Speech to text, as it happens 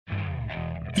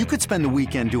You could spend the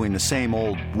weekend doing the same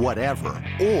old whatever,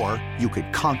 or you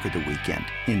could conquer the weekend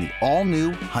in the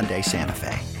all-new Hyundai Santa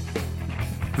Fe.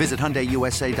 Visit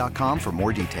HyundaiUSA.com for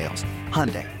more details.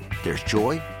 Hyundai, there's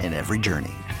joy in every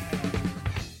journey.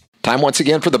 Time once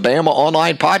again for the Bama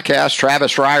Online Podcast.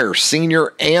 Travis Reier,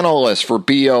 Senior Analyst for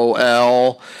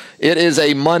BOL. It is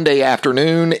a Monday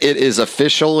afternoon. It is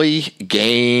officially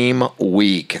game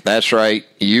week. That's right.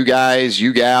 You guys,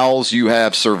 you gals, you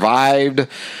have survived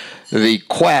the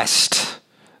quest,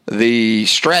 the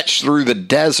stretch through the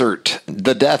desert,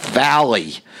 the Death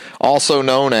Valley, also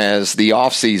known as the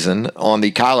offseason on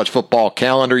the college football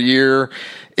calendar year.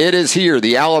 It is here,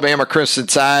 the Alabama Crimson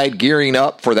Tide gearing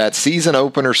up for that season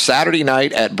opener Saturday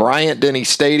night at Bryant-Denny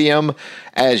Stadium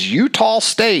as Utah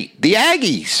State, the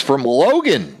Aggies from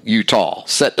Logan, Utah,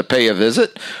 set to pay a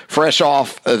visit, fresh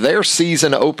off their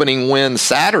season opening win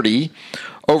Saturday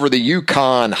over the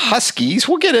UConn Huskies.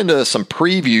 We'll get into some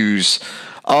previews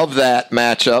of that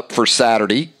matchup for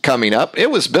Saturday coming up.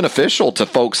 It was beneficial to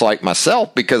folks like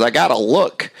myself because I got a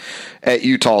look at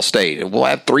Utah State. We'll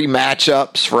have 3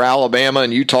 matchups for Alabama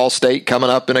and Utah State coming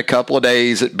up in a couple of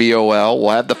days at BOL. We'll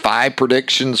have the 5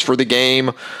 predictions for the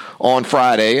game on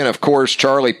Friday. And, of course,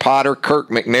 Charlie Potter, Kirk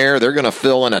McNair, they're going to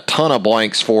fill in a ton of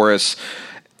blanks for us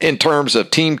in terms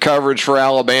of team coverage for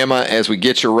Alabama as we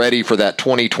get you ready for that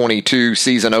 2022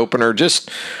 season opener. Just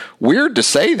weird to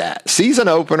say that. Season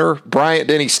opener,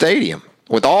 Bryant-Denny Stadium.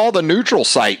 With all the neutral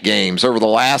site games over the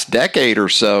last decade or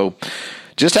so,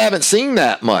 just haven't seen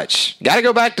that much. Got to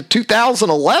go back to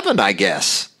 2011, I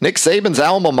guess. Nick Saban's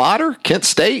alma mater, Kent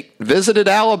State, visited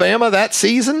Alabama that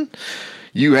season.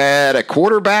 You had a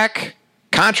quarterback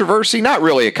controversy. Not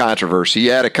really a controversy.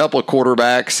 You had a couple of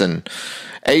quarterbacks and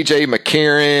A.J.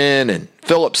 McCarron and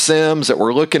Phillip Sims that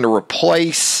were looking to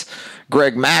replace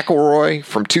Greg McElroy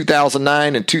from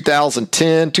 2009 and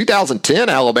 2010. 2010,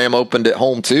 Alabama opened at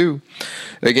home too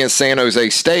against San Jose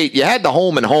State. You had the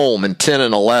home and home in 10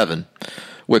 and 11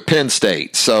 with Penn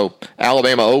State. So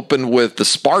Alabama opened with the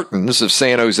Spartans of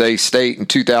San Jose State in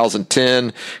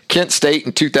 2010, Kent State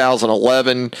in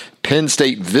 2011, Penn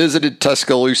State visited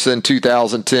Tuscaloosa in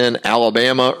 2010.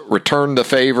 Alabama returned the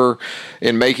favor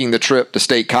in making the trip to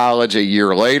State College a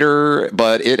year later,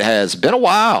 but it has been a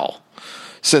while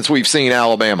since we've seen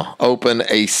Alabama open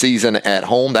a season at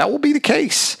home. That will be the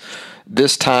case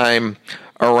this time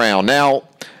around. Now,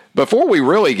 before we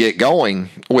really get going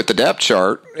with the depth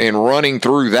chart and running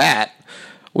through that,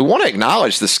 we want to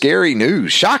acknowledge the scary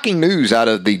news, shocking news out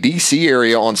of the D.C.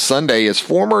 area on Sunday as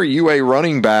former UA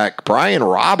running back Brian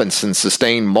Robinson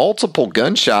sustained multiple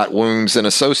gunshot wounds in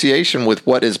association with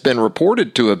what has been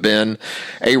reported to have been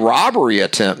a robbery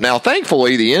attempt. Now,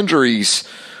 thankfully, the injuries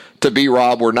to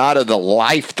B-Rob were not of the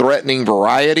life-threatening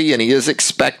variety, and he is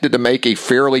expected to make a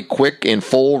fairly quick and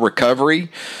full recovery.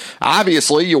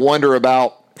 Obviously, you wonder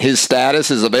about his status,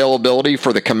 his availability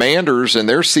for the Commanders and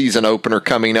their season opener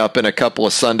coming up in a couple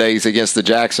of Sundays against the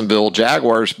Jacksonville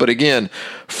Jaguars. But again,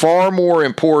 far more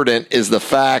important is the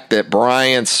fact that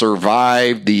Brian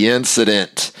survived the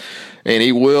incident, and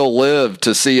he will live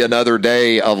to see another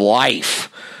day of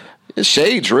life. It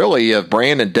shades really of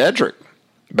Brandon Dedrick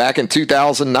back in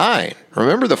 2009.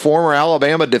 Remember the former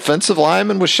Alabama defensive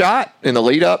lineman was shot in the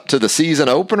lead up to the season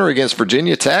opener against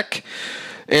Virginia Tech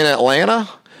in Atlanta?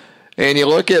 And you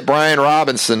look at Brian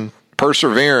Robinson,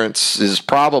 perseverance is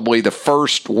probably the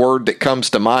first word that comes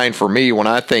to mind for me when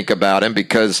I think about him,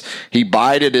 because he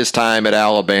bided his time at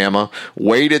Alabama,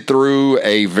 waded through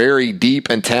a very deep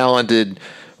and talented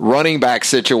running back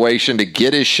situation to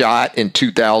get his shot in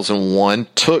 2001,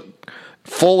 took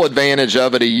full advantage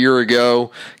of it a year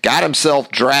ago, got himself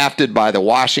drafted by the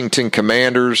Washington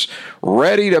Commanders,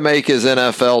 ready to make his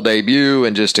NFL debut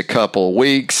in just a couple of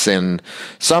weeks, and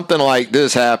something like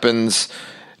this happens.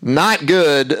 Not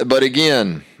good, but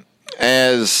again,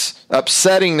 as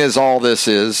upsetting as all this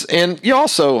is, and you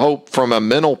also hope from a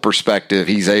mental perspective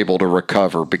he's able to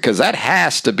recover, because that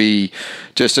has to be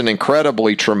just an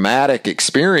incredibly traumatic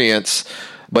experience,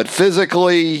 but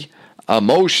physically,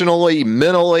 emotionally,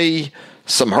 mentally,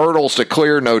 some hurdles to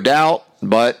clear, no doubt,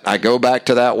 but I go back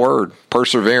to that word,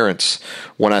 perseverance,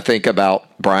 when I think about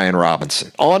Brian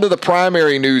Robinson. On to the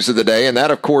primary news of the day, and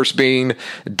that, of course, being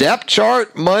Depth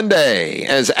Chart Monday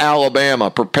as Alabama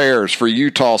prepares for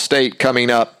Utah State coming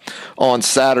up on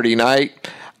Saturday night.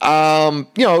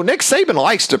 Nick Saban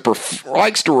likes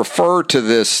to refer to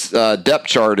this depth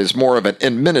chart as more of an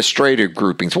administrative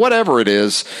groupings. Whatever it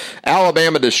is,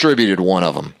 Alabama distributed one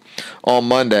of them on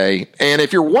Monday. And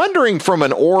if you're wondering from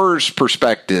an oars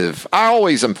perspective, I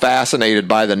always am fascinated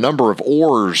by the number of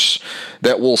oars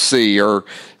that we'll see, or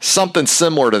something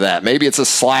similar to that. Maybe it's a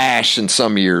slash in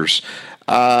some years.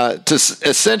 to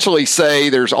essentially say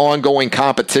there's ongoing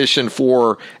competition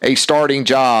for a starting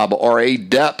job or a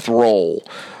depth role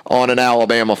on an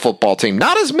Alabama football team.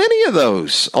 Not as many of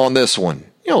those on this one.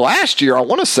 Last year, I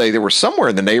want to say there were somewhere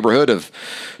in the neighborhood of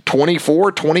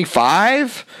 24,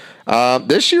 25.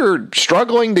 This year,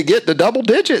 struggling to get to double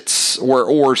digits where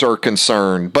oars are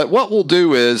concerned. But what we'll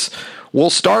do is we'll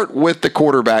start with the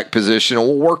quarterback position, and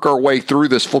we'll work our way through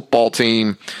this football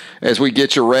team as we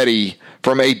get you ready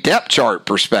from a depth chart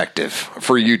perspective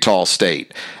for Utah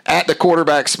State. At the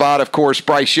quarterback spot, of course,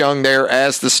 Bryce Young there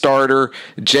as the starter,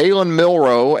 Jalen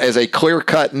Milroe as a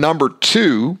clear-cut number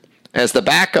 2 as the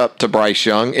backup to Bryce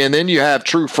Young, and then you have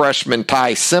true freshman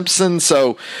Ty Simpson.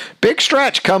 So big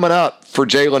stretch coming up for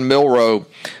Jalen Milroe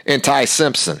and Ty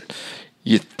Simpson.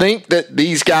 You think that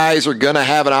these guys are going to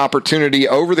have an opportunity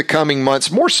over the coming months,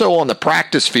 more so on the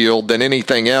practice field than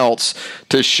anything else,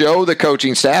 to show the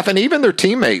coaching staff and even their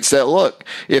teammates that, look,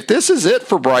 if this is it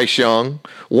for Bryce Young,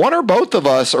 one or both of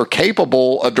us are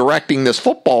capable of directing this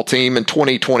football team in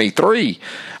 2023.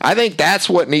 I think that's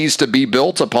what needs to be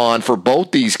built upon for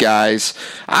both these guys.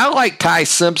 I like Ty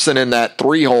Simpson in that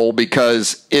 3 hole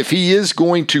because if he is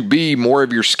going to be more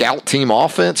of your scout team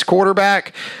offense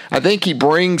quarterback, I think he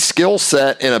brings skill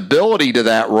set and ability to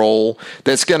that role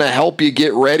that's going to help you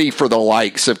get ready for the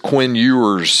likes of Quinn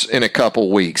Ewers in a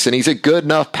couple weeks. And he's a good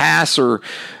enough passer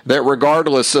that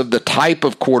regardless of the type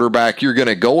of quarterback you're going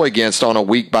to go against on a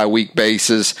week-by-week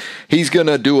basis, he's going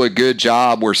to do a good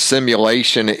job where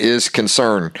simulation is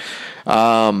concerned.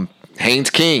 Haynes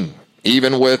King,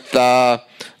 even with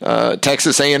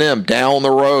Texas A&M down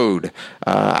the road,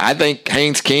 I think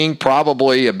Haynes King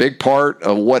probably a big part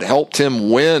of what helped him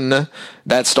win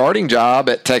that starting job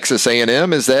at Texas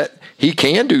A&M is that he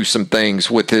can do some things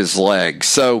with his legs.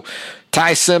 So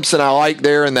Ty Simpson, I like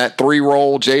there in that 3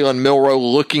 role. Jalen Milroe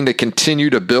looking to continue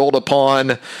to build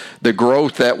upon the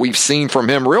growth that we've seen from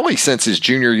him really since his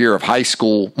junior year of high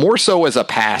school, more so as a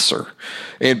passer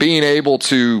and being able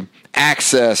to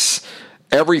access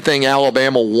everything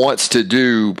Alabama wants to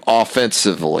do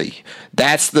offensively.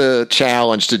 That's the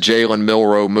challenge to Jalen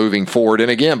Milroe moving forward.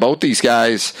 And again, both these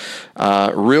guys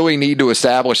really need to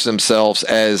establish themselves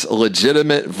as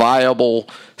legitimate, viable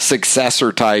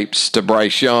successor types to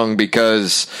Bryce Young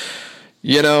because,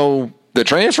 the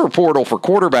transfer portal for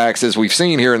quarterbacks, as we've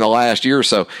seen here in the last year or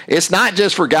so, it's not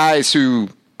just for guys who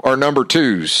are number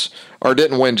 2s or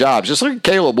didn't win jobs. Just look at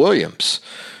Caleb Williams,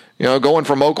 going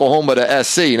from Oklahoma to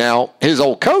SC. Now, his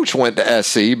old coach went to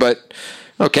SC, but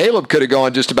Caleb could have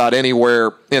gone just about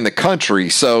anywhere in the country.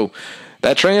 So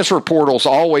that transfer portal's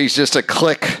always just a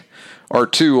click or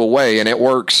 2 away, and it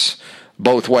works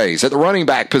both ways. At the running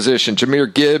back position,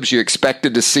 Jahmyr Gibbs, you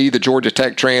expected to see the Georgia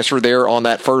Tech transfer there on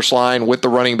that first line with the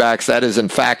running backs. That is, in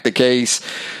fact, the case.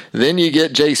 Then you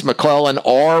get Jace McClellan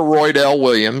or Roydell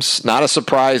Williams. Not a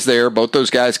surprise there. Both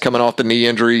those guys coming off the knee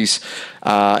injuries.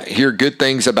 Hear good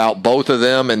things about both of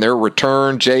them and their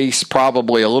return. Jace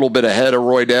probably a little bit ahead of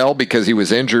Roydell because he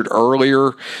was injured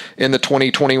earlier in the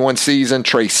 2021 season.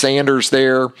 Trey Sanders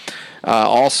there.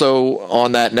 Also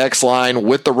on that next line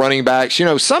with the running backs.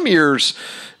 Some years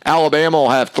Alabama will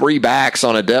have 3 backs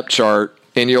on a depth chart,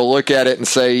 and you'll look at it and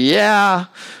say, yeah,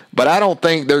 but I don't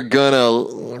think they're going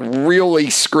to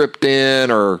really script in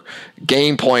or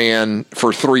game plan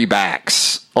for 3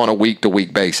 backs on a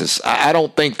week-to-week basis. I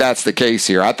don't think that's the case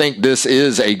here. I think this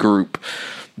is a group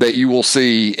that you will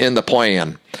see in the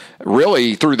plan,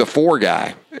 really through the 4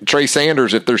 guy. Trey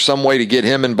Sanders, if there's some way to get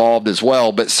him involved as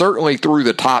well, but certainly through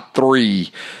the top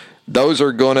 3, those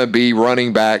are going to be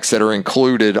running backs that are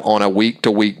included on a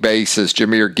week-to-week basis.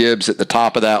 Jahmyr Gibbs at the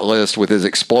top of that list with his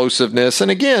explosiveness.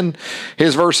 And again,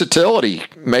 his versatility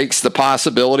makes the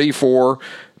possibility for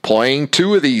playing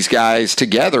 2 of these guys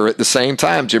together at the same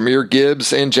time, Jahmyr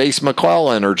Gibbs and Jace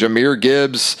McClellan, or Jahmyr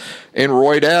Gibbs and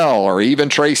Roydell, or even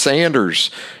Trey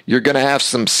Sanders. You're going to have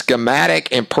some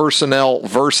schematic and personnel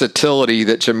versatility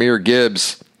that Jahmyr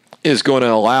Gibbs is going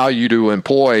to allow you to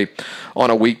employ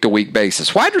on a week-to-week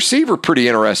basis. Wide receiver, pretty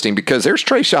interesting because there's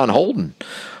Trayshawn Holden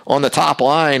on the top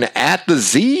line at the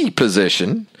Z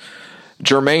position.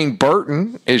 Jermaine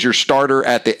Burton is your starter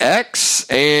at the X,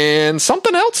 and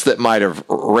something else that might have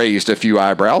raised a few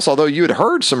eyebrows, although you had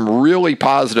heard some really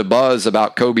positive buzz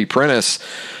about Kobe Prentice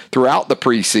throughout the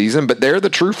preseason, but there the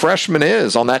true freshman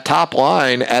is on that top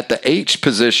line at the H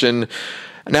position.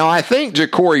 Now, I think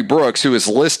Ja'Cory Brooks, who is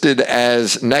listed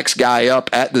as next guy up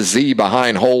at the Z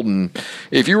behind Holden,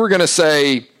 if you were going to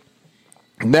say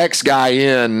next guy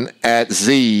in at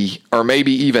Z or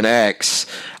maybe even X,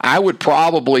 I would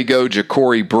probably go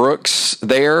Ja'Cory Brooks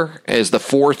there as the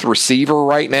 4th receiver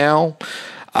right now.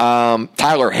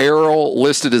 Tyler Harrell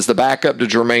listed as the backup to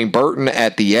Jermaine Burton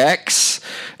at the X.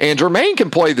 And Jermaine can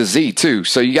play the Z too.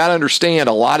 So you got to understand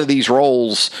a lot of these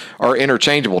roles are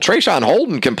interchangeable. Trayshawn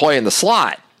Holden can play in the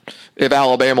slot if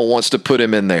Alabama wants to put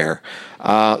him in there.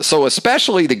 So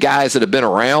especially the guys that have been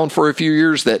around for a few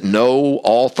years that know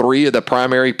all three of the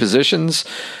primary positions,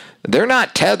 they're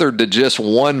not tethered to just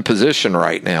one position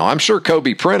right now. I'm sure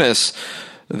Kobe Prentice,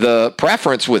 the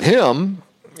preference with him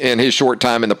in his short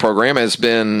time in the program has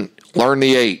been learn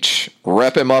the H,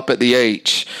 rep him up at the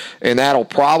H, and that'll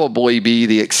probably be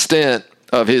the extent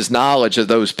of his knowledge of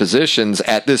those positions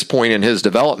at this point in his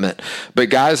development. But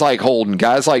guys like Holden,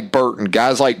 guys like Burton,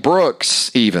 guys like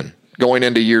Brooks even, going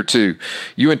into year two,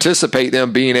 you anticipate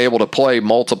them being able to play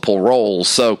multiple roles.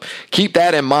 So keep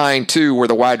that in mind too where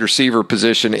the wide receiver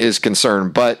position is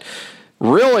concerned. But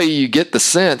really you get the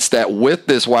sense that with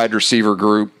this wide receiver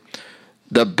group,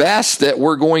 the best that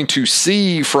we're going to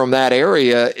see from that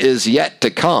area is yet to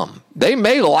come. They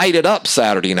may light it up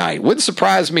Saturday night. Wouldn't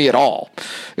surprise me at all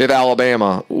if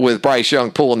Alabama, with Bryce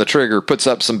Young pulling the trigger, puts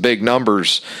up some big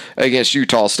numbers against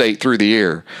Utah State through the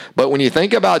air. But when you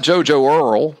think about JoJo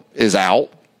Earl is out,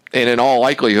 and in all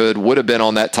likelihood would have been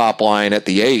on that top line at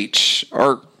the H,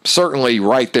 or certainly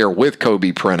right there with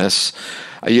Kobe Prentice.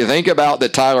 You think about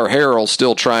that Tyler Harrell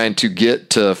still trying to get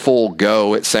to full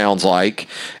go, it sounds like,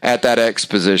 at that X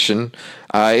position.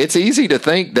 It's easy to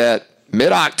think that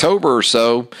mid-October or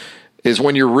so is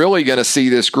when you're really going to see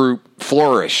this group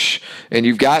flourish. And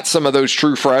you've got some of those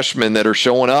true freshmen that are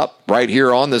showing up right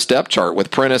here on this depth chart with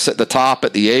Prentice at the top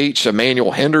at the H,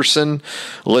 Emmanuel Henderson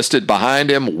listed behind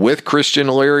him with Christian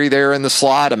Leary there in the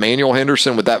slot. Emmanuel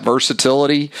Henderson with that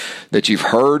versatility that you've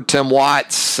heard Tim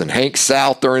Watts and Hank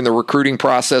South during the recruiting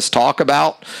process talk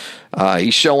about.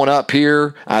 He's showing up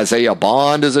here. Isaiah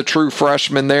Bond is a true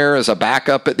freshman there as a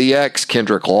backup at the X.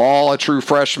 Kendrick Law, a true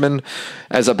freshman,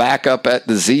 as a backup at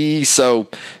the Z. So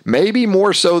maybe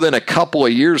more so than a couple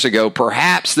of years ago,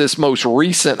 perhaps this most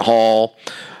recent haul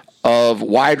of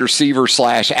wide receiver /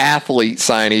 athlete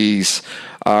signees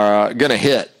are going to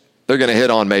hit. They're going to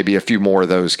hit on maybe a few more of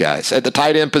those guys. At the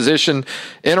tight end position,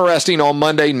 interesting on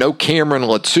Monday, no Cameron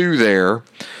Latou there.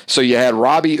 So you had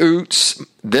Robbie Oots,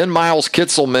 then Miles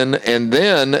Kitselman, and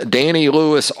then Danny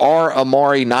Lewis or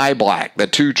Amari Niblack, the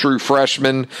two true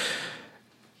freshmen.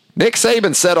 Nick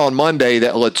Saban said on Monday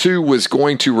that Latou was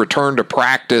going to return to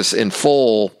practice in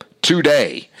full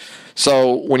today.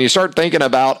 So when you start thinking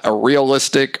about a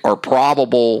realistic or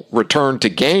probable return to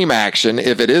game action,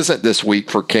 if it isn't this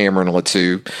week for Cameron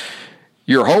Latou,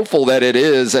 you're hopeful that it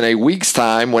is in a week's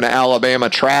time when Alabama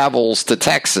travels to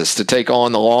Texas to take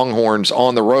on the Longhorns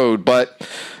on the road. But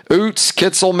Oots,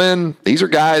 Kitselman, these are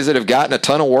guys that have gotten a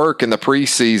ton of work in the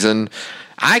preseason.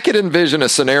 I could envision a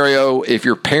scenario if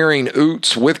you're pairing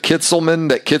Oots with Kitselman,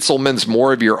 that Kitselman's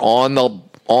more of your on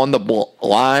the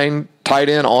line tight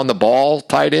end, on the ball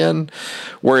tight end,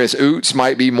 whereas Oots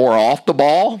might be more off the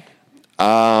ball.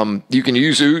 You can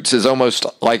use Oots as almost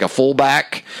like a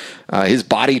fullback. His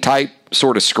body type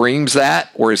sort of screams that,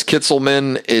 whereas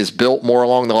Kitselman is built more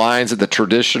along the lines of the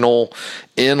traditional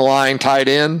inline tight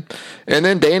end. And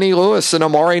then Danny Lewis and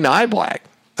Amari Niblack.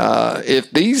 If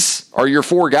these are your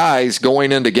four guys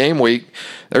going into game week,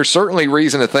 there's certainly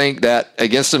reason to think that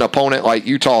against an opponent like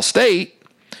Utah State,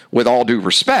 with all due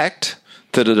respect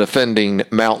to the defending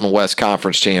Mountain West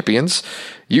Conference champions,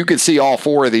 you could see all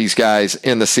four of these guys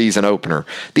in the season opener.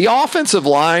 The offensive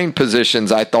line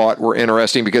positions I thought were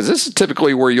interesting because this is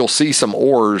typically where you'll see some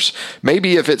oars,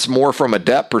 maybe if it's more from a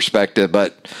depth perspective,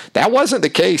 but that wasn't the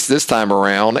case this time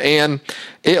around. And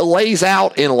it lays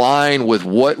out in line with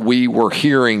what we were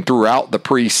hearing throughout the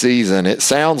preseason. It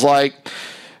sounds like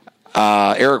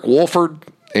Eric Wolford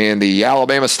and the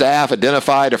Alabama staff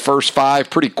identified a first five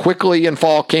pretty quickly in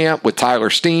fall camp, with Tyler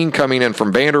Steen coming in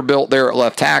from Vanderbilt there at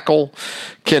left tackle,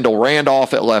 Kendall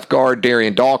Randolph at left guard,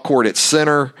 Darian Dalcourt at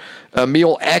center,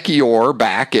 Emil Ekiyor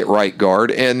back at right guard,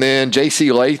 and then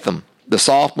J.C. Latham, the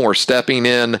sophomore, stepping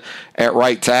in at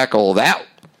right tackle. That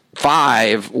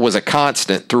five was a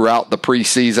constant throughout the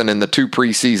preseason and the two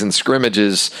preseason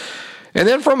scrimmages. And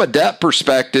then from a depth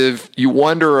perspective, you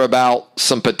wonder about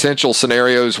some potential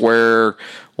scenarios where,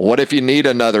 what if you need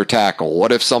another tackle?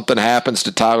 What if something happens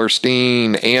to Tyler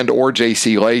Steen and or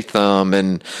J.C. Latham?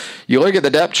 And you look at the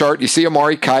depth chart, you see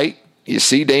Amari Kite, you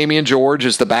see Damian George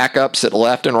as the backups at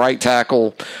left and right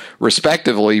tackle,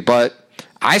 respectively. But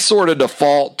I sort of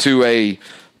default to a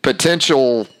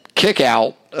potential kick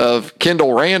out of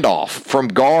Kendall Randolph from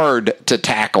guard to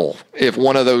tackle if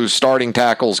one of those starting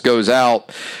tackles goes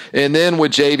out. And then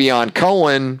with Javion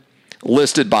Cohen,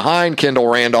 listed behind Kendall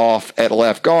Randolph at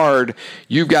left guard,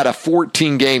 you've got a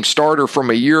 14-game starter from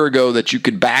a year ago that you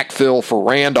could backfill for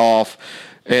Randolph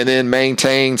and then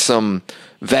maintain some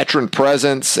veteran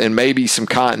presence and maybe some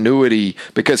continuity,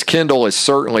 because Kendall has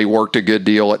certainly worked a good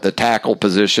deal at the tackle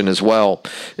position as well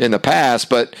in the past.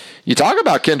 But you talk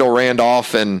about Kendall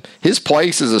Randolph and his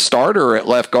place as a starter at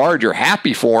left guard, you're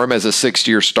happy for him as a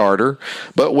sixth-year starter.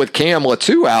 But with Cam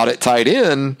Latu out at tight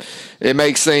end, it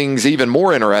makes things even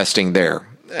more interesting there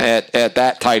at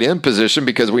that tight end position,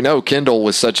 because we know Kendall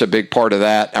was such a big part of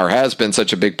that, or has been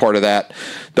such a big part of that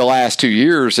the last 2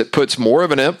 years. It puts more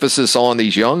of an emphasis on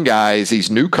these young guys, these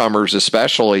newcomers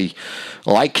especially,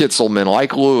 like Kitzelman,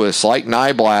 like Lewis, like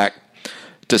Niblack,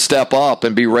 to step up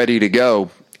and be ready to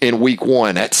go in week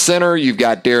one. At center, you've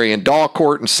got Darian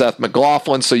Dalcourt and Seth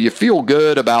McLaughlin, so you feel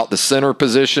good about the center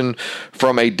position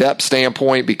from a depth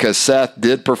standpoint, because Seth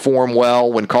did perform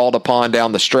well when called upon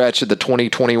down the stretch of the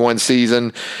 2021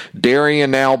 season. Darian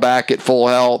now back at full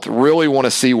health. Really want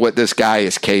to see what this guy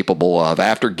is capable of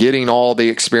after getting all the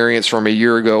experience from a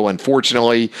year ago.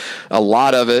 Unfortunately, a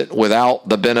lot of it without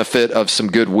the benefit of some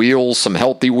good wheels, some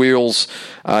healthy wheels.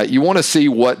 You want to see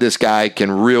what this guy can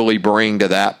really bring to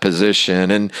that position.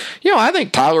 And, I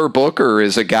think Tyler Booker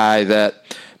is a guy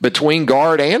that between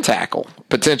guard and tackle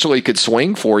potentially could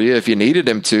swing for you if you needed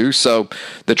him to. So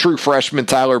the true freshman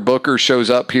Tyler Booker shows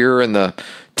up here in the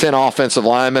 10 offensive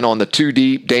linemen on the 2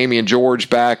 deep, Damian George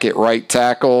back at right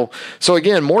tackle. So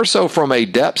again, more so from a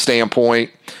depth standpoint,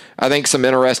 I think some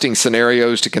interesting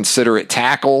scenarios to consider at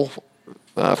tackle,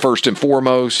 first and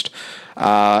foremost.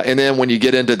 And then when you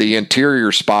get into the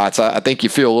interior spots, I think you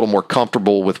feel a little more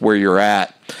comfortable with where you're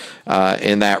at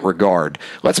in that regard.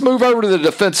 Let's move over to the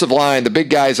defensive line, the big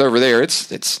guys over there.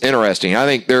 It's interesting. I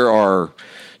think there are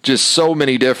just so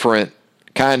many different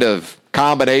kind of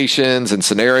combinations and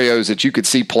scenarios that you could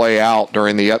see play out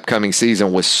during the upcoming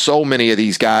season, with so many of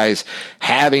these guys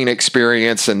having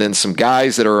experience and then some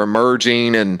guys that are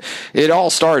emerging. And it all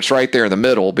starts right there in the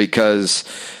middle, because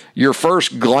your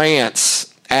first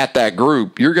glance at that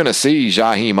group, you're going to see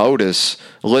Jaheim Oatis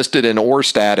listed in OR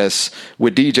status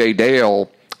with DJ Dale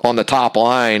on the top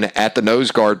line at the nose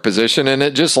guard position, and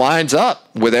it just lines up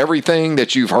with everything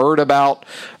that you've heard about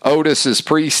Otis's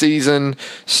preseason,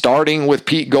 starting with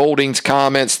Pete Golding's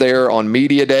comments there on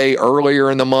Media Day earlier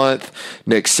in the month.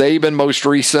 Nick Saban most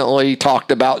recently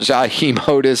talked about Jaheim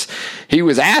Oatis. He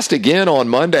was asked again on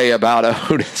Monday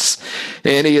about Otis,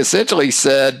 and he essentially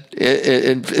said,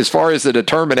 as far as the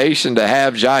determination to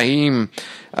have Jaheim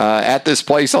at this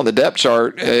place on the depth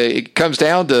chart, it comes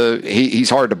down to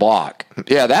he's hard to block.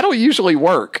 Yeah, that'll usually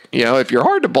work. If you're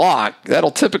hard to block,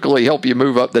 that'll typically help you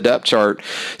move up the depth chart.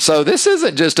 So this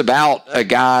isn't just about a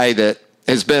guy that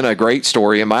has been a great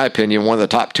story, in my opinion, one of the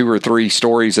top 2 or 3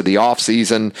 stories of the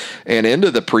offseason and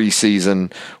into the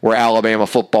preseason where Alabama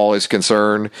football is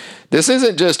concerned. This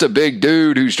isn't just a big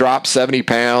dude who's dropped 70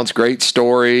 pounds, great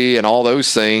story and all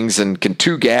those things, and can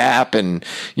two-gap and,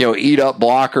 eat up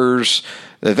blockers.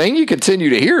 The thing you continue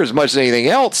to hear as much as anything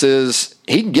else is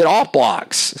he can get off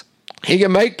blocks. He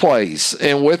can make plays.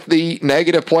 And with the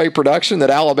negative play production that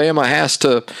Alabama has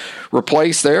to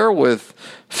replace there with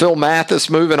Phil Mathis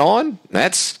moving on,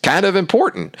 that's kind of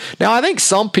important. Now, I think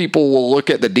some people will look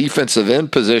at the defensive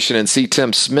end position and see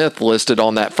Tim Smith listed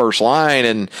on that first line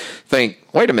and think,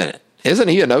 wait a minute, isn't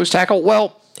he a nose tackle?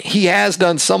 Well, he has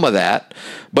done some of that,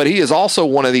 but he is also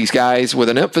one of these guys with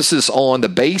an emphasis on the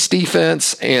base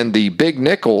defense and the big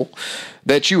nickel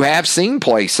that you have seen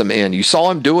play some in. You saw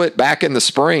him do it back in the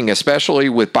spring, especially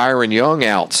with Byron Young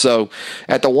out. So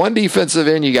at the one defensive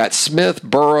end, you got Smith,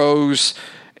 Burrows,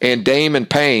 and Damon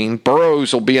Payne.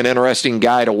 Burrows will be an interesting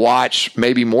guy to watch,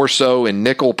 maybe more so in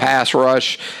nickel pass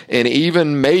rush, and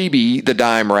even maybe the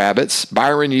dime rabbits.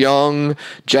 Byron Young,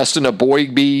 Justin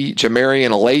Aboigbe,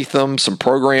 Jamarian Latham, some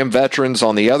program veterans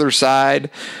on the other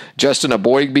side. Justin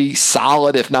Aboigbe,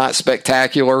 solid if not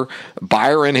spectacular.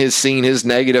 Byron has seen his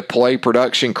negative play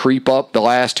production creep up the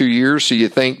last 2 years, so you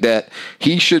think that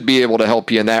he should be able to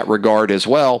help you in that regard as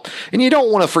well. And you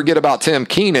don't want to forget about Tim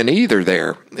Keenan either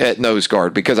there at nose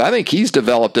guard, because I think he's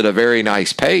developed at a very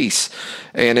nice pace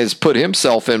and has put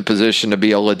himself in position to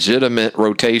be a legitimate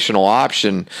rotational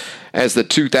option as the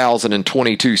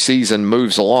 2022 season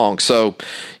moves along. So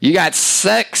you got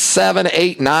 6, 7,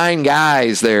 8, 9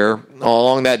 guys there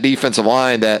along that defensive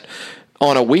line that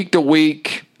on a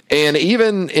week-to-week, and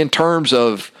even in terms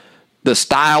of the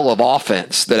style of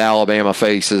offense that Alabama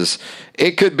faces,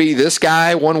 it could be this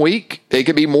guy one week. It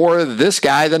could be more of this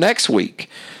guy the next week.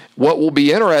 What will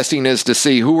be interesting is to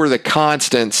see who are the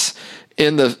constants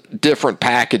in the different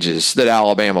packages that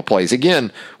Alabama plays.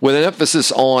 Again, with an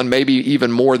emphasis on maybe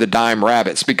even more the dime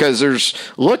rabbits, because there's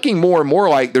looking more and more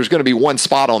like there's going to be one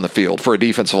spot on the field for a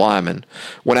defensive lineman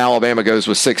when Alabama goes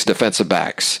with 6 defensive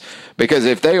backs. Because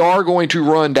if they are going to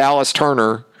run Dallas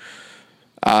Turner,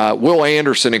 Will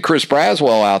Anderson, and Chris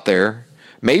Braswell out there,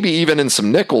 maybe even in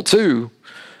some nickel too,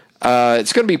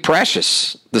 it's going to be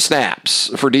precious, the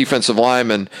snaps for defensive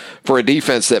linemen for a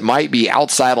defense that might be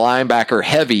outside linebacker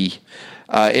heavy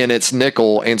in its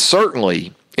nickel and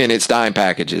certainly in its dime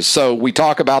packages. So we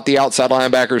talk about the outside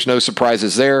linebackers, no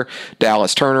surprises there.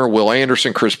 Dallas Turner, Will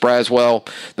Anderson, Chris Braswell.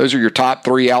 Those are your top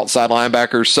 3 outside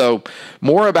linebackers. So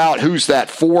more about who's that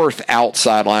 4th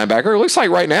outside linebacker. It looks like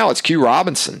right now it's Q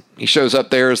Robinson. He shows up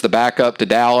there as the backup to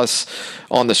Dallas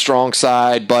on the strong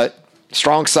side, but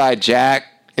strong side Jack,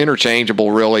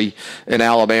 interchangeable really in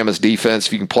Alabama's defense.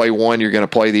 If you can play one, you're going to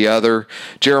play the other.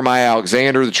 Jeremiah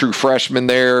Alexander, the true freshman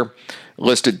there,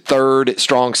 listed 3rd at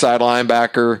strong side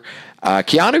linebacker.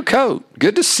 Keanu Coate,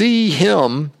 good to see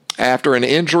him after an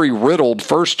injury-riddled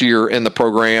first year in the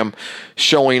program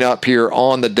showing up here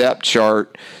on the depth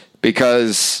chart,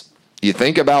 because you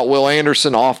think about Will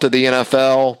Anderson off to the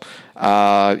NFL.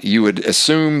 You would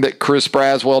assume that Chris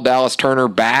Braswell, Dallas Turner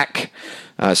back.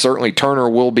 Certainly Turner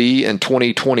will be in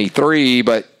 2023,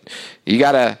 but you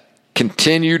got to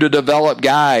continue to develop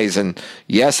guys. And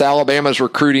yes, Alabama's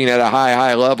recruiting at a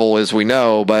high level, as we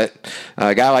know, but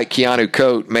a guy like Keanu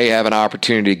Coate may have an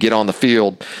opportunity to get on the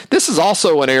field. This is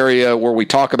also an area where we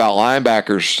talk about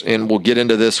linebackers, and we'll get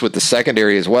into this with the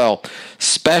secondary as well.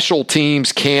 Special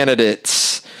teams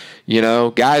candidates. You know,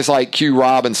 guys like Q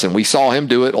Robinson, we saw him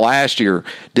do it last year.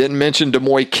 Didn't mention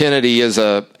Demoy Kennedy as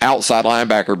a outside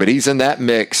linebacker, but he's in that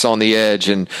mix on the edge,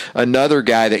 and another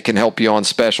guy that can help you on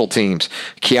special teams.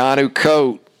 Keanu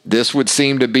Coate, this would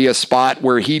seem to be a spot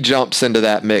where he jumps into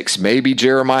that mix. Maybe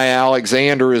Jeremiah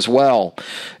Alexander as well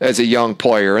as a young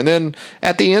player. And then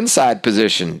at the inside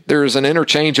position, there's an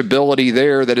interchangeability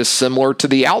there that is similar to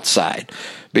the outside,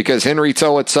 because Henry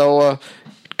To'oTo'o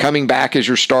coming back as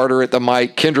your starter at the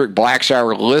Mike. Kendrick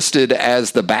Blackshire listed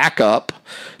as the backup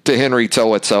to Henry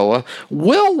To'oTo'o.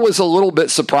 Will was a little bit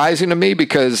surprising to me,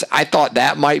 because I thought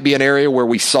that might be an area where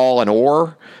we saw an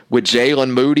or with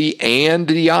Jalen Moody and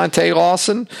Deontay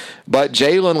Lawson. But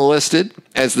Jalen listed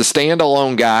as the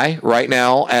standalone guy right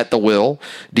now at the Will.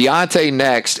 Deontay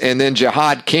next, and then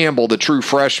Jihad Campbell, the true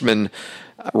freshman,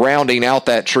 rounding out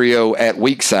that trio at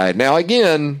weak side. Now,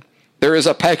 again, there is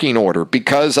a pecking order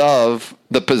because of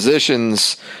the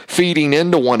positions feeding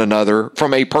into one another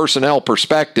from a personnel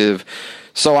perspective.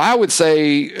 So I would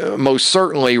say most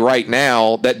certainly right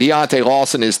now that Deontay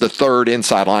Lawson is the 3rd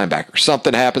inside linebacker.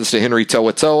 Something happens to Henry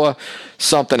To'oTo'o,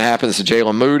 something happens to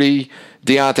Jalen Moody,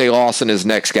 Deontay Lawson is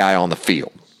next guy on the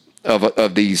field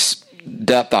of these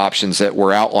depth options that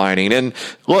we're outlining. And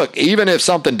look, even if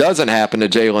something doesn't happen to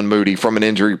Jalen Moody from an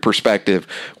injury perspective,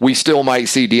 we still might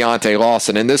see Deontay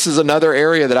Lawson. And this is another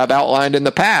area that I've outlined in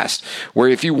the past, where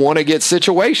if you want to get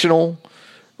situational,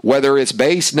 whether it's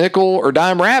base, nickel, or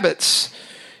dime rabbits,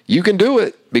 you can do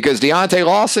it, because Deontay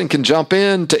Lawson can jump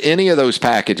into any of those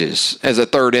packages as a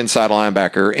 3rd inside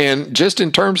linebacker. And just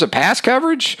in terms of pass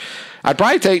coverage, I'd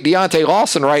probably take Deontay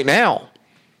Lawson right now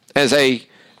as a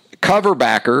cover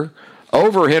backer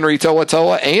over Henry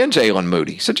To'oTo'o and Jalen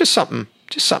Moody. So just something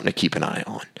to keep an eye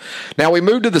on. Now we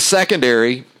move to the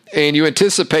secondary, and you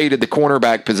anticipated the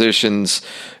cornerback positions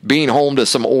being home to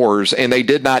some oars, and they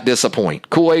did not disappoint.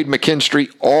 Kool-Aid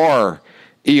McKinstry or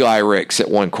Eli Ricks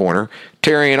at one corner,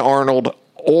 Terrion Arnold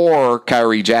or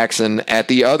Kyrie Jackson at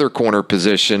the other corner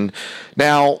position.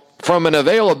 Now, from an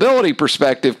availability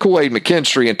perspective, Kool-Aid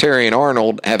McKinstry and Terrion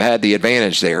Arnold have had the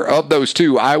advantage there. Of those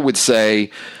two, I would say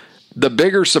the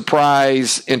bigger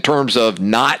surprise in terms of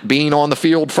not being on the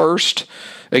field first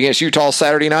against Utah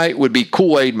Saturday night would be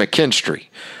Kool-Aid McKinstry,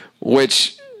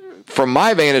 which from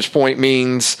my vantage point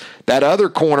means that other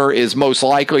corner is most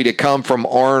likely to come from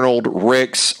Arnold,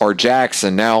 Ricks, or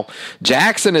Jackson. Now,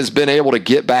 Jackson has been able to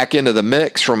get back into the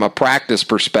mix from a practice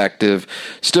perspective,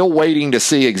 still waiting to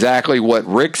see exactly what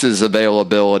Ricks'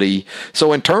 availability.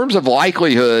 So in terms of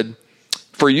likelihood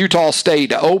for Utah State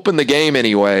to open the game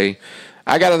anyway,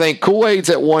 I got to think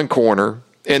Kool-Aid's at one corner,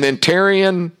 and then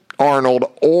Terrion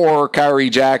Arnold or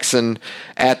Kyrie Jackson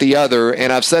at the other.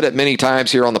 And I've said it many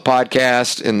times here on the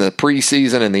podcast, in the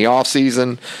preseason and the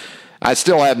offseason, I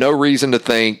still have no reason to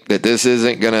think that this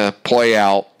isn't going to play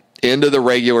out into the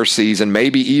regular season,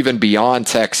 maybe even beyond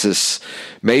Texas,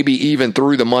 maybe even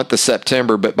through the month of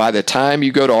September. But by the time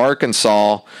you go to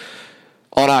Arkansas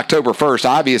on October 1st,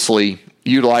 obviously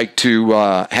you'd like to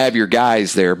have your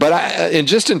guys there. But and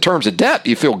just in terms of depth,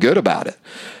 you feel good about it.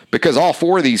 because all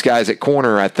four of these guys at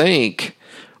corner, I think,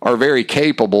 are very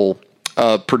capable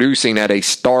of producing at a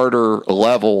starter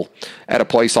level at a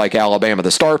place like Alabama. The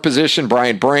star position,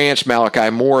 Brian Branch, Malachi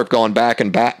Moore have gone back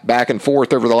and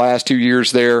forth over the last 2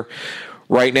 years there.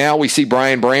 Right now, we see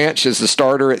Brian Branch as the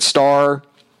starter at star.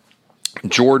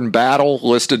 Jordan Battle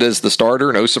listed as the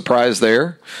starter, no surprise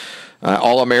there.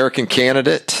 All-American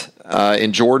candidate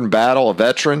in Jordan Battle, a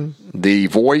veteran, the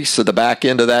voice of the back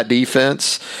end of that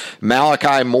defense.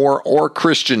 Malachi Moore or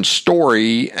Christian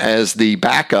Story as the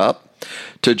backup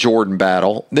to Jordan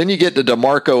Battle. Then you get to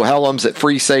DeMarco Hellams at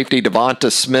free safety,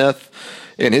 Devonta Smith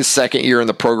in his second year in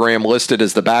the program listed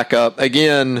as the backup.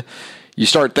 Again, you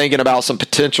start thinking about some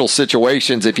potential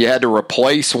situations if you had to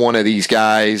replace one of these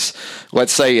guys,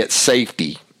 let's say at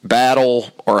safety.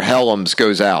 Battle or Hellams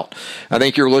goes out. I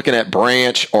think you're looking at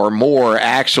Branch or Moore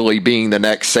actually being the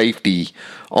next safety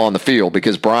on the field,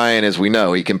 because Brian, as we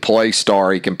know, he can play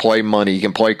star, he can play money, he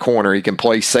can play corner, he can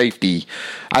play safety.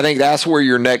 I think that's where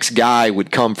your next guy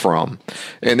would come from.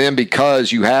 And then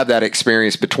because you have that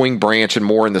experience between Branch and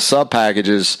Moore in the sub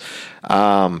packages,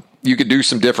 you could do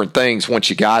some different things once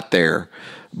you got there.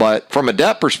 But from a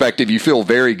depth perspective, you feel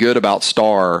very good about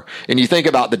star. And you think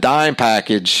about the dime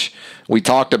package, we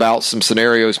talked about some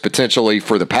scenarios potentially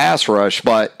for the pass rush,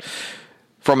 but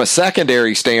from a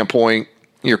secondary standpoint,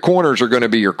 your corners are going to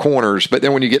be your corners. But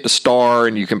then when you get to star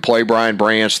and you can play Brian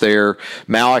Branch there,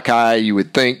 Malachi, you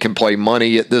would think, can play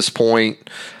money at this point.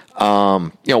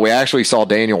 We actually saw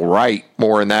Daniel Wright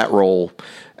more in that role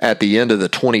at the end of the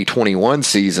 2021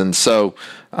 season. So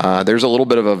there's a little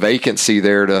bit of a vacancy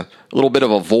there, a little bit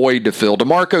of a void to fill.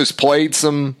 DeMarco's played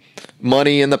some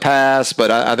money in the past,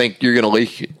 but I think you're going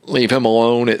to leave him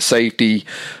alone at safety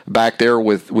back there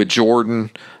with Jordan.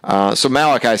 So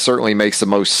Malachi certainly makes the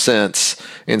most sense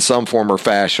in some form or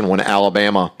fashion when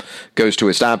Alabama goes to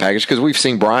its dime package, because we've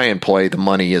seen Brian play the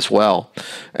money as well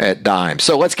at dime.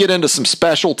 So let's get into some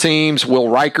special teams. Will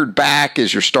Reichard back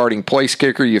as your starting place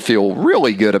kicker. You feel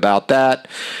really good about that.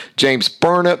 James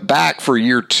Burnip back for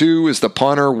year 2 as the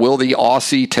punter. Will the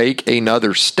Aussie take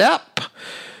another step?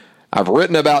 I've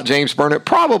written about James Burnip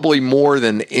probably more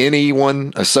than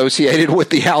anyone associated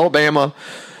with the Alabama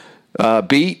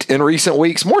beat in recent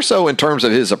weeks, more so in terms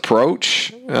of his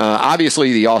approach.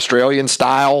 Obviously, the Australian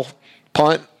style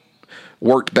punt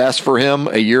worked best for him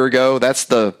a year ago. That's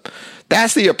the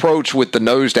approach with the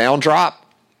nose down drop,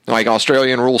 like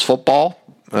Australian rules football,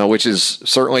 which is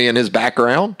certainly in his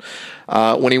background.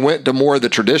 When he went to more of the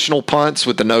traditional punts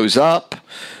with the nose up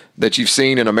that you've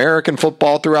seen in American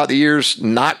football throughout the years,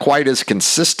 not quite as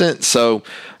consistent. So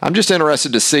I'm just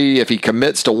interested to see if he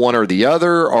commits to one or the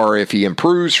other, or if he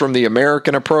improves from the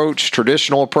American approach,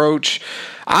 traditional approach.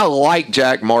 I like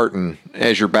Jack Martin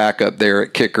as your backup there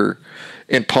at kicker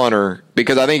and punter,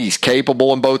 because I think he's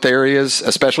capable in both areas,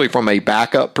 especially from a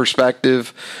backup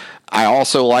perspective. I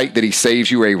also like that he saves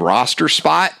you a roster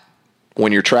spot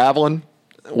when you're traveling,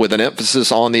 with an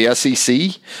emphasis on the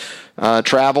SEC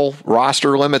travel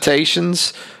roster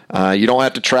limitations. You don't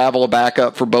have to travel a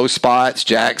backup for both spots.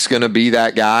 Jack's going to be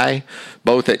that guy,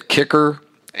 both at kicker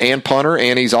and punter,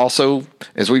 and he's also,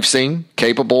 as we've seen,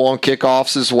 capable on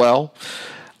kickoffs as well.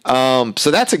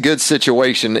 So that's a good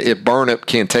situation if Burnip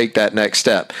can take that next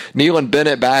step. Neelan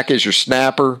Bennett back as your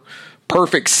snapper.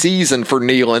 Perfect season for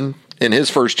Neelan in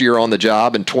his first year on the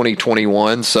job in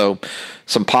 2021. So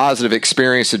some positive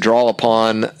experience to draw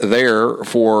upon there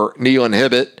for Neelan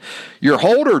Hibbett. Your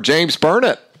holder, James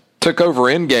Burnip, took over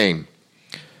in-game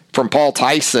from Paul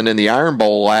Tyson in the Iron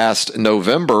Bowl last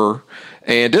November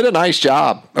and did a nice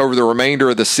job over the remainder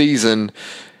of the season.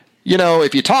 You know,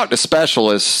 if you talk to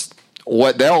specialists,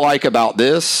 what they'll like about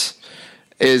this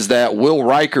is that Will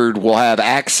Reichard will have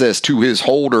access to his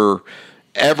holder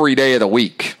every day of the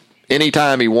week,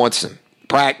 anytime he wants him.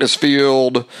 Practice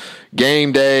field,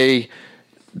 game day.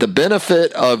 The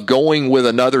benefit of going with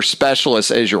another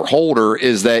specialist as your holder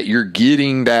is that you're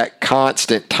getting that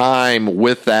constant time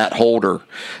with that holder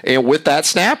and with that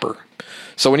snapper.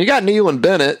 So when you got Neelan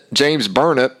Bennett, James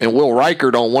Burnip, and Will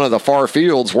Reichard on one of the far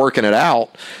fields working it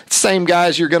out, same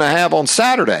guys you're going to have on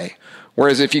Saturday.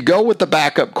 Whereas if you go with the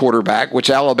backup quarterback, which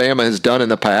Alabama has done in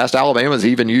the past, Alabama's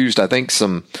even used, I think,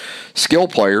 some skill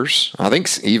players. I think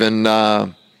even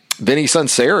Vinny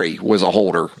Sunseri was a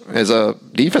holder as a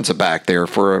defensive back there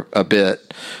for a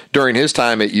bit during his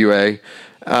time at UA.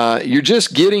 You're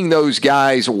just getting those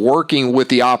guys working with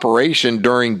the operation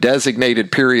during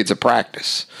designated periods of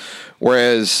practice,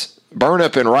 whereas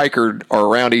Burnip and Reichard are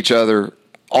around each other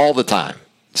all the time.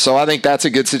 So I think that's a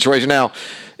good situation. Now,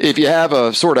 if you have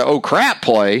a sort of oh crap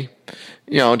play,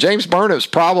 James Burnip's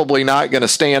probably not going to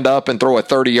stand up and throw a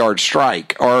 30-yard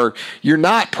strike, or you're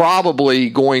not probably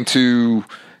going to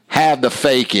have the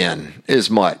fake in as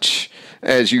much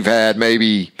as you've had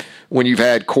maybe when you've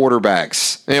had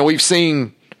quarterbacks. And we've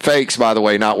seen fakes, by the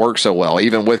way, not work so well,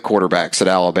 even with quarterbacks at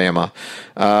Alabama.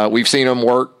 We've seen them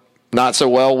work not so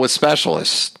well with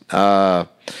specialists.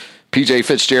 P.J.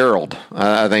 Fitzgerald,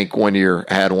 I think one year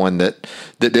had one that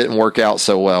didn't work out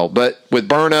so well. But with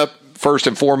Burnip, first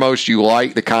and foremost, you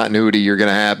like the continuity you're going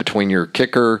to have between your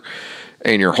kicker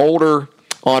and your holder.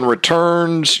 On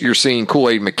returns, you're seeing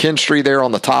Kool-Aid McKinstry there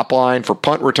on the top line for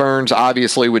punt returns.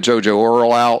 Obviously, with JoJo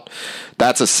Earl out,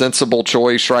 that's a sensible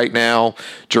choice right now.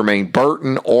 Jermaine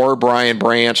Burton or Brian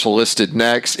Branch listed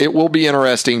next. It will be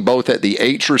interesting both at the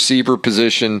H receiver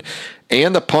position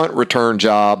and the punt return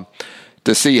job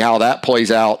to see how that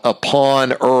plays out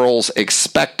upon Earl's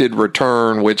expected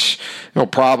return, which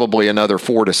probably another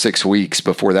 4 to 6 weeks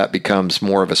before that becomes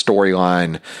more of a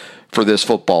storyline for this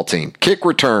football team. Kick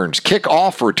returns,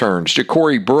 kickoff returns,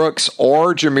 Ja'Cory Brooks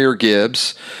or Jahmyr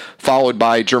Gibbs, followed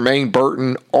by Jermaine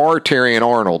Burton or Terrion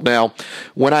Arnold. Now,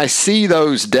 when I see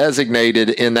those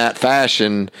designated in that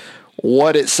fashion,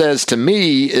 what it says to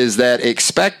me is that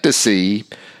expect to see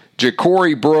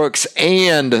Ja'Cory Brooks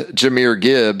and Jahmyr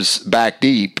Gibbs back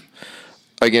deep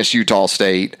against Utah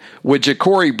State, with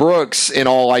Ja'Cory Brooks in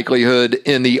all likelihood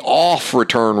in the off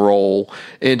return role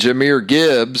and Jahmyr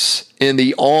Gibbs in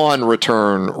the on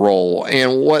return role.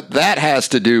 And what that has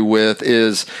to do with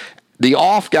is the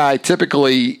off guy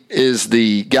typically is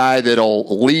the guy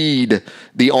that'll lead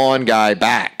the on guy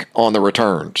back on the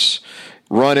returns.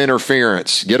 Run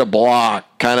interference, get a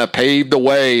block, kind of pave the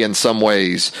way in some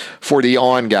ways for the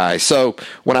on guy. So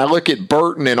when I look at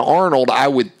Burton and Arnold, I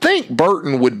would think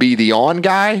Burton would be the on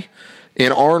guy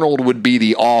and Arnold would be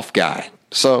the off guy.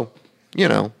 So,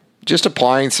 just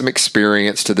applying some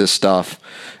experience to this stuff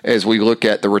as we look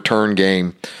at the return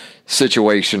game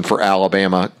situation for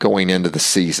Alabama going into the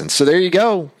season. So there you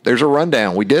go. There's a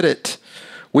rundown. We did it.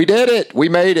 We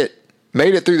made it.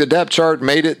 Made it through the depth chart,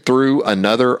 made it through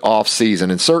another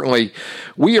offseason. And certainly,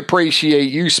 we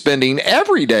appreciate you spending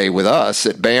every day with us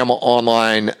at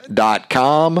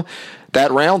BamaOnline.com.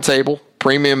 That roundtable,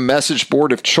 premium message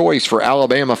board of choice for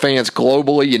Alabama fans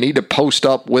globally. You need to post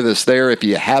up with us there if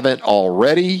you haven't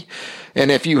already.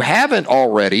 And if you haven't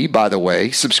already, by the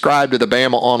way, subscribe to the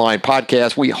Bama Online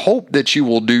Podcast. We hope that you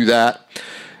will do that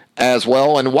as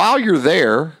well. And while you're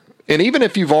there, and even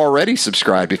if you've already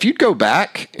subscribed, if you'd go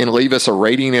back and leave us a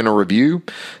rating and a review,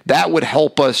 that would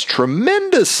help us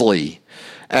tremendously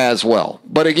as well.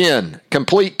 But again,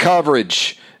 complete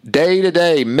coverage, day to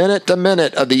day, minute to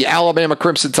minute of the Alabama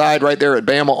Crimson Tide right there at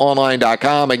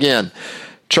BamaOnline.com. Again,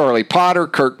 Charlie Potter,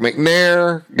 Kirk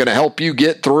McNair, going to help you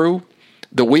get through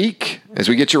the week as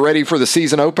we get you ready for the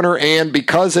season opener. And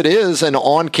because it is an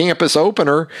on-campus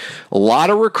opener, a lot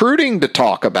of recruiting to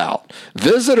talk about.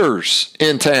 Visitors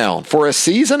in town for a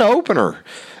season opener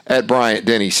at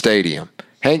Bryant-Denny Stadium.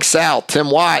 Hank South,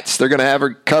 Tim Watts, they're going to have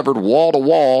it covered wall to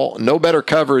wall. No better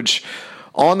coverage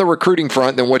on the recruiting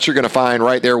front than what you're going to find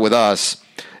right there with us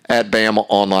at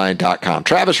BamaOnline.com.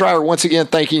 Travis Reier, once again,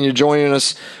 thanking you for joining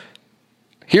us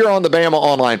here on the Bama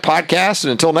Online Podcast.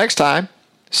 And until next time,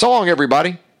 so long,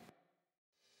 everybody.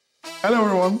 Hello,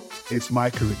 everyone. It's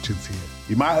Micah Richards here.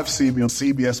 You might have seen me on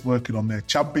CBS working on their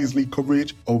Champions League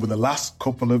coverage over the last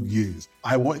couple of years.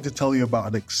 I wanted to tell you about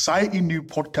an exciting new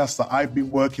podcast that I've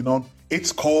been working on.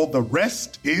 It's called The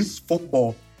Rest is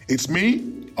Football. It's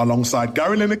me, alongside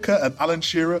Gary Lineker and Alan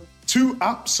Shearer, two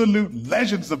absolute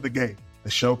legends of the game. The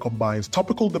show combines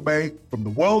topical debate from the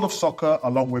world of soccer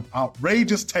along with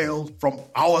outrageous tales from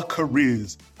our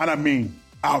careers. And I mean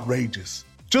outrageous.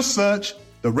 Just search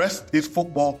The Rest is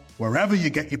Football wherever you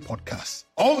get your podcasts.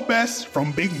 All the best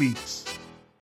from Big Meats.